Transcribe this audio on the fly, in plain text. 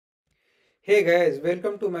Hey guys,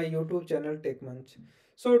 welcome to my YouTube channel Tech Munch.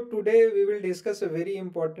 So today we will discuss a very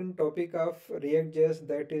important topic of reactjs,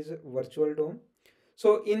 that is virtual DOM.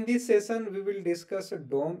 So in this session we will discuss a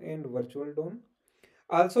DOM and virtual DOM.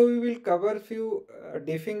 Also we will cover few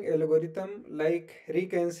diffing algorithm like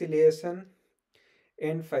reconciliation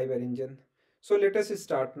and fiber engine. So let us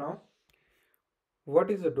start now. What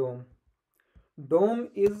is a DOM? DOM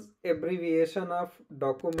is abbreviation of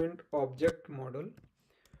document object model,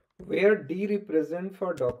 where D represent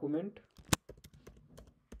for document,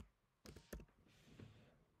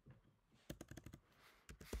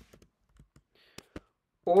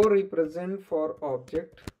 O represent for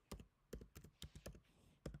object,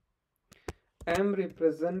 M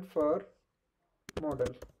represent for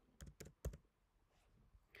model.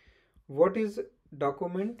 What is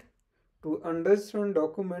document? To understand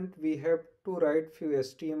document, we have to write few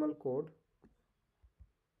HTML code.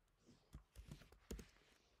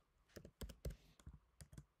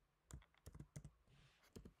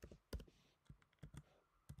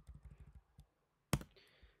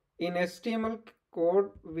 In HTML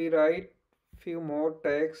code, we write few more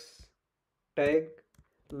tag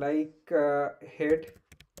like head,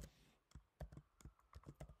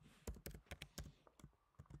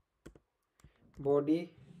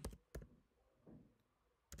 body,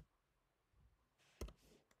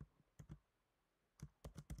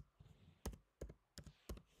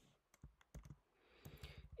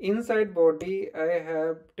 inside body. I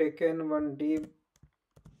have taken one div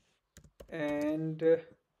and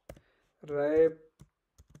wrap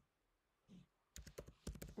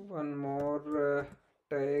one more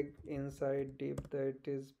tag inside div, that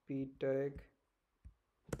is p tag,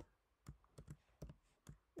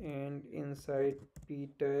 and inside p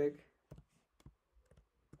tag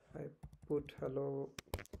I put hello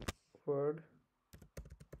world.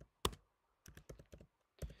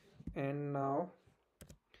 And now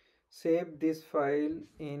save this file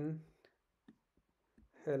in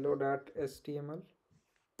hello.html.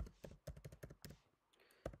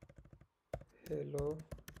 hello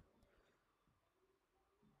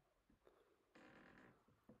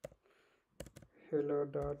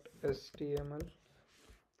hello.html.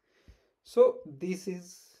 So this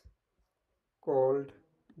is called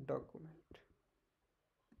document.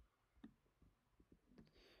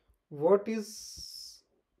 What is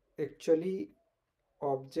actually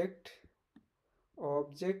object?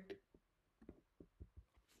 Object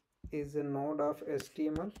is a node of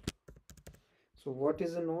HTML. So what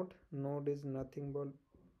is a node? Node is nothing but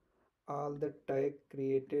all the tag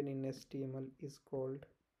created in HTML is called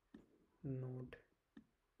node,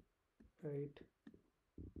 right?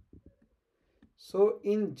 So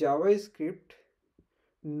in JavaScript,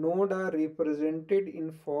 node are represented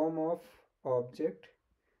in form of object,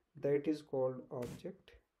 that is called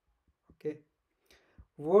object. Okay,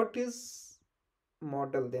 what is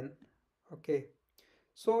model then? Okay,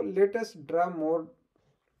 so let us draw more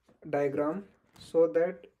diagram so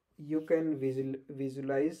that you can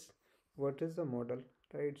visualize what is the model,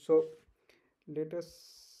 right? So let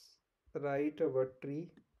us write our tree.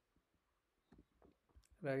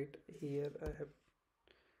 Right here I have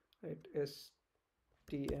write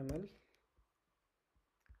html.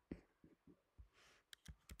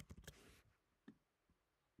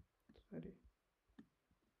 Sorry,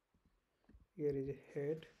 here is a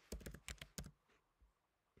head,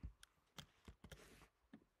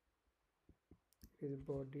 is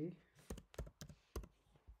body,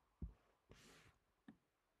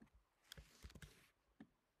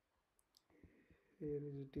 here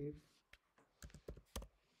is div,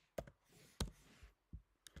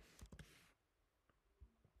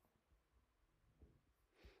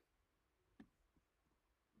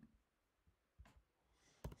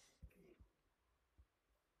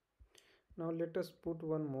 now let us put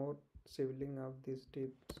one more sibling of this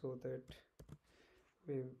div so that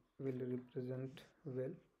we will represent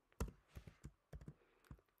well.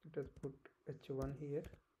 Let us put h1 here.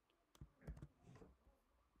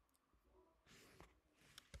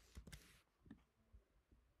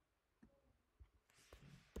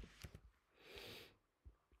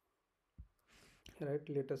 Right,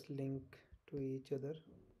 let us link to each other.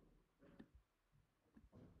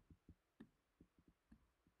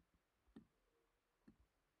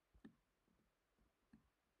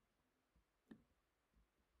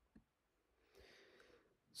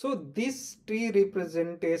 So this tree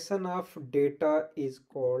representation of data is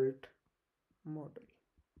called model.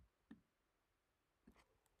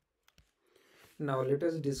 Now let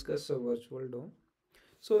us discuss a virtual DOM.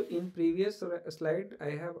 So in previous slide I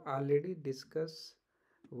have already discussed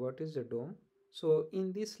what is a DOM. So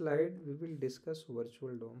in this slide we will discuss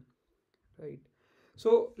virtual DOM. right?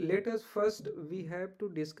 So let us first, we have to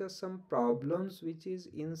discuss some problems which is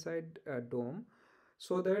inside a dome,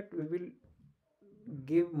 so that we will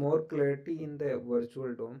give more clarity in the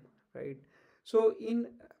virtual dome, right? So in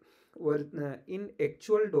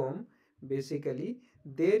actual dome, basically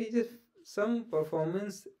there is some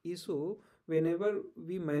performance issue whenever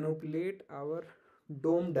we manipulate our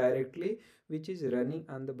dome directly, which is running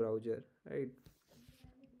on the browser, right?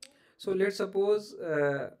 So let's suppose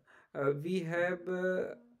we have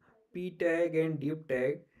p tag and div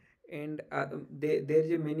tag, and there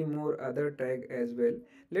is many more other tag as well.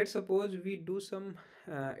 Let's suppose we do some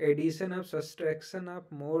addition of subtraction of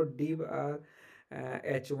more div or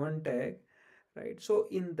h1 tag, right? So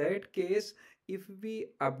in that case, if we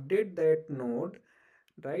update that node,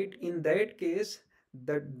 right, in that case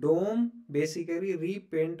the dome basically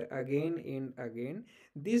repaint again and again.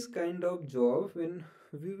 This kind of job when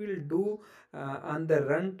we will do on the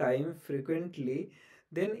runtime frequently,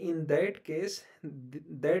 then in that case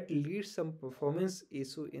that leads some performance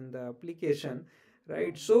issue in the application,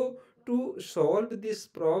 right? So to solve this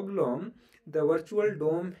problem, the virtual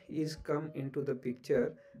dome is come into the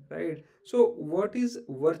picture, right? So what is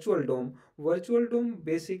virtual dome? Virtual dome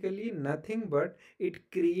basically nothing but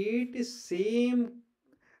it creates same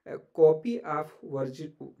copy of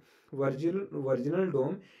virginal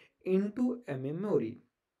dome into a memory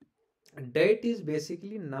that is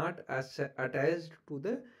basically not attached to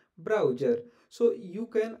the browser. So you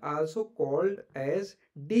can also called as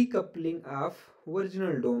decoupling of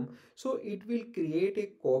virginal dom. So it will create a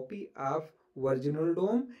copy of virginal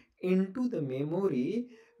dom into the memory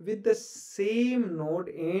with the same node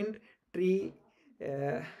and tree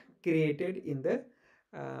uh, created in the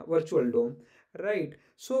virtual dom, right?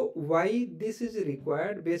 So why this is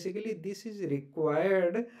required? Basically this is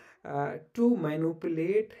required to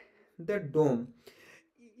manipulate the dome.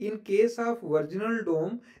 In case of virginal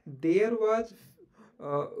dome, there was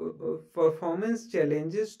performance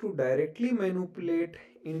challenges to directly manipulate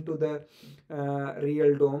into the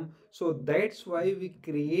real dome. So that's why we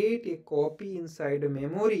create a copy inside a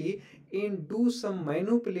memory and do some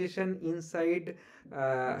manipulation inside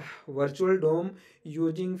virtual dome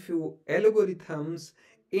using few algorithms.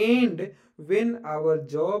 And when our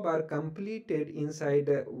job are completed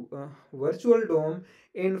inside virtual dome,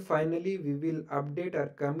 and finally we will update or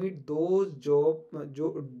commit those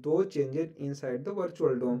changes inside the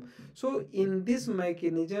virtual dom. So in this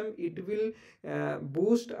mechanism it will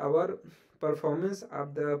boost our performance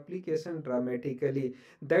of the application dramatically.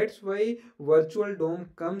 That's why virtual dom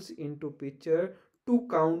comes into picture to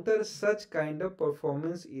counter such kind of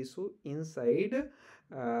performance issue inside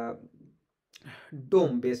uh,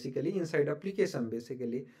 dom, basically inside application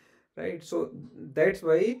basically, right? So that's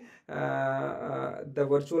why the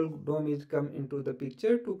virtual dom is come into the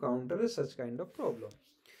picture to counter such kind of problem.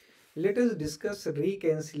 Let us discuss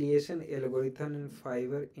reconciliation algorithm in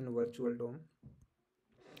fiber in virtual dom.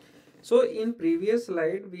 So in previous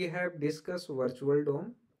slide we have discussed virtual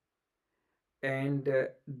dom and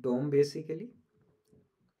dom basically.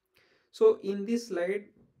 So in this slide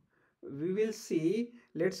we will see,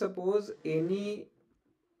 let's suppose any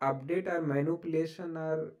update or manipulation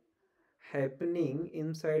are happening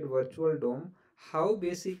inside virtual dom, how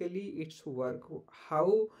basically it's work,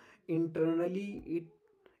 how internally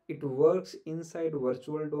it works inside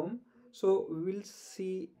virtual dom. So we will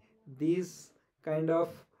see these kind of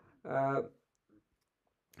uh,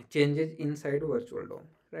 changes inside virtual dom,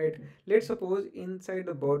 right? Let's suppose inside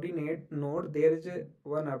the body net node there is a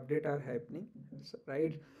one update are happening,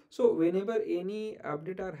 right? So whenever any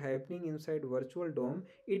update are happening inside virtual dom,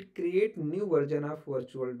 it create new version of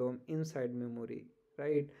virtual dom inside memory,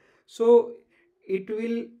 right? So it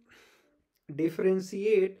will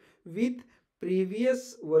differentiate with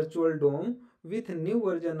previous virtual dom with new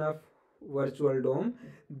version of virtual dom.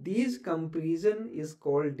 This comparison is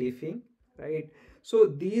called diffing, right? So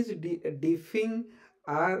these diffing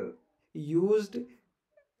are used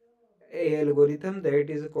a algorithm that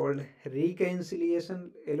is called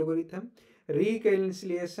reconciliation algorithm.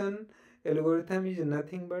 Reconciliation algorithm is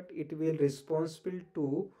nothing but it will responsible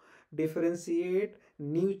to differentiate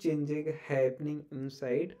new changes happening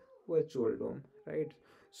inside virtual dom, right?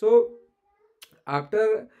 So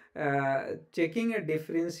after checking a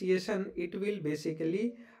differentiation, it will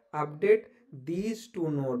basically update these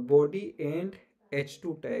two node body and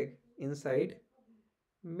h2 tag inside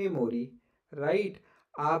memory, right?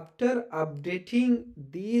 After updating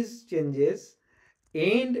these changes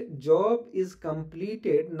and job is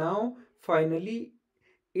completed, now finally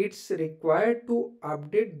it's required to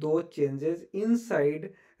update those changes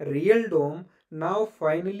inside real dom. Now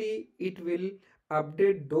finally it will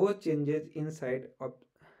update those changes inside of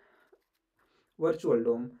virtual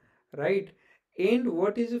DOM, right? And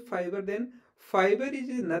what is fiber then? Fiber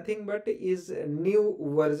is nothing but is a new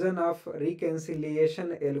version of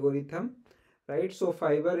reconciliation algorithm, right? So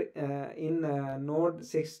fiber in node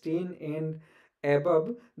 16 and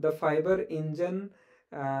above, the fiber engine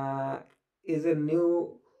uh, is a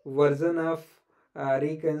new version of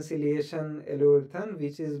reconciliation algorithm,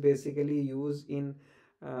 which is basically used in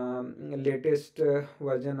latest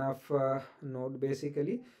version of node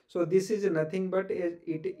basically. So this is nothing but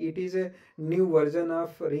it is a new version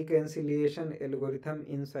of reconciliation algorithm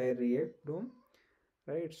inside React DOM,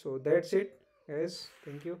 right? So that's it, guys.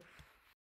 Thank you.